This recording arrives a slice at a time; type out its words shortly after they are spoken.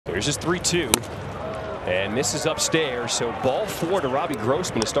Here's his 3-2. And misses upstairs, so ball 4 to Robbie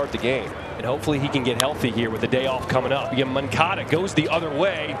Grossman to start the game. And hopefully he can get healthy here with the day off coming up. Yoán Moncada goes the other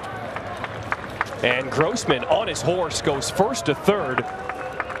way. And Grossman on his horse goes first to third.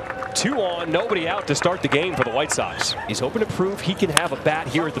 2 on, nobody out to start the game for the White Sox. He's hoping to prove he can have a bat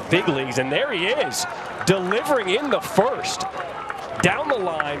here at the big leagues, and there he is, delivering in the first. Down the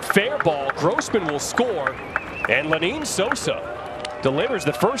line, fair ball, Grossman will score, and Lenyn Sosa delivers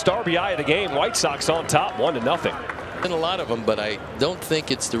the first RBI of the game. White Sox on top, 1-0. Been a lot of them, but I don't think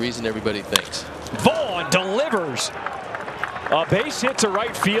it's the reason everybody thinks. Vaughn delivers. A base hit to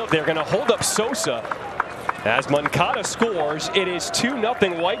right field. They're going to hold up Sosa. As Moncada scores, it is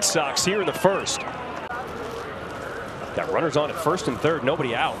 2-0 White Sox here in the first. Got runners on at first and third,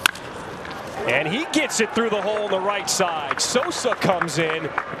 nobody out. And he gets it through the hole on the right side. Sosa comes in.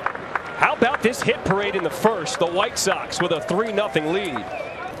 How about this hit parade in the first? The White Sox with a 3-0 lead.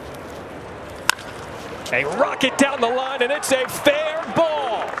 A rocket down the line, and it's a fair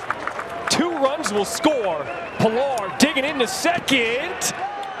ball. 2 runs will score. Pilar digging into second.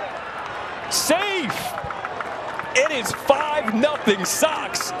 Safe. It is 5-0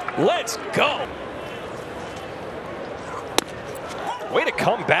 Sox. Let's go. Way to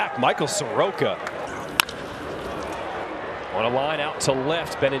come back, Michael Soroka. On a line out to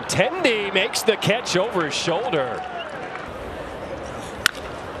left, Benintendi makes the catch over his shoulder.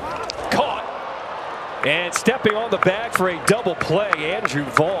 Caught. And stepping on the bag for a double play, Andrew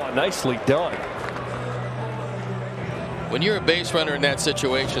Vaughn. Nicely done. When you're a base runner in that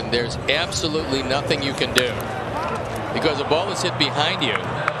situation, there's absolutely nothing you can do because the ball is hit behind you.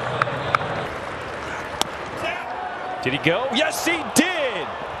 Did he go? Yes, he did.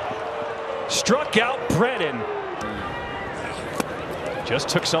 Struck out Brennan. Just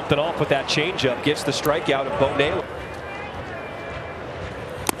took something off with that changeup. Gets the strikeout of Naylor.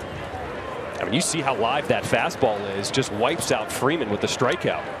 I mean, you see how live that fastball is. Just wipes out Freeman with the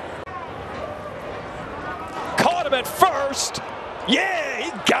strikeout. Caught him at first. Yeah,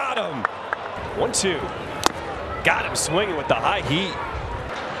 he got him. 1-2. Got him swinging with the high heat.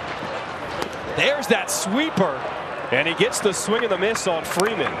 There's that sweeper. And he gets the swing and the miss on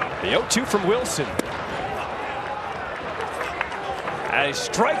Freeman. The 0-2 from Wilson. A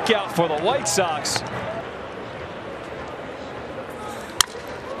strikeout for the White Sox.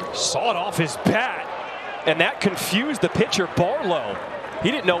 Sawed off his bat, and that confused the pitcher Barlow.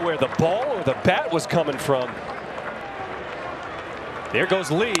 He didn't know where the ball or the bat was coming from. There goes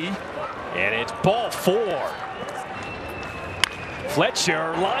Lee, and it's ball 4.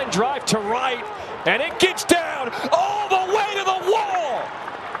 Fletcher, line drive to right, and it gets down all the way to the wall.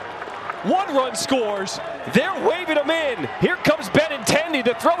 1 run scores. They're waving him in. Here comes Benintendi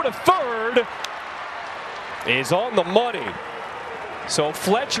to throw to third. Is on the money. So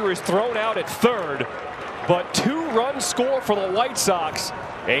Fletcher is thrown out at third. But 2-run score for the White Sox.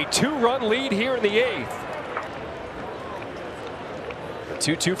 A 2-run lead here in the 8th. The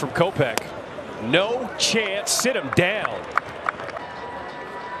 2-2 from Kopech. No chance. Sit him down.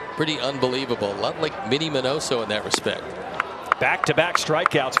 Pretty unbelievable. A lot like Minnie Minoso in that respect. Back-to-back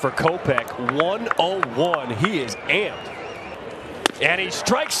strikeouts for Kopech. 101. He is amped. And he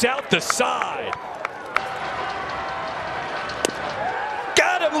strikes out the side.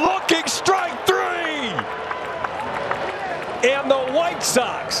 Got him looking, strike 3. And the White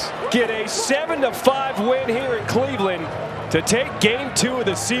Sox get a 7-5 win here in Cleveland to take game 2 of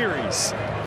the series.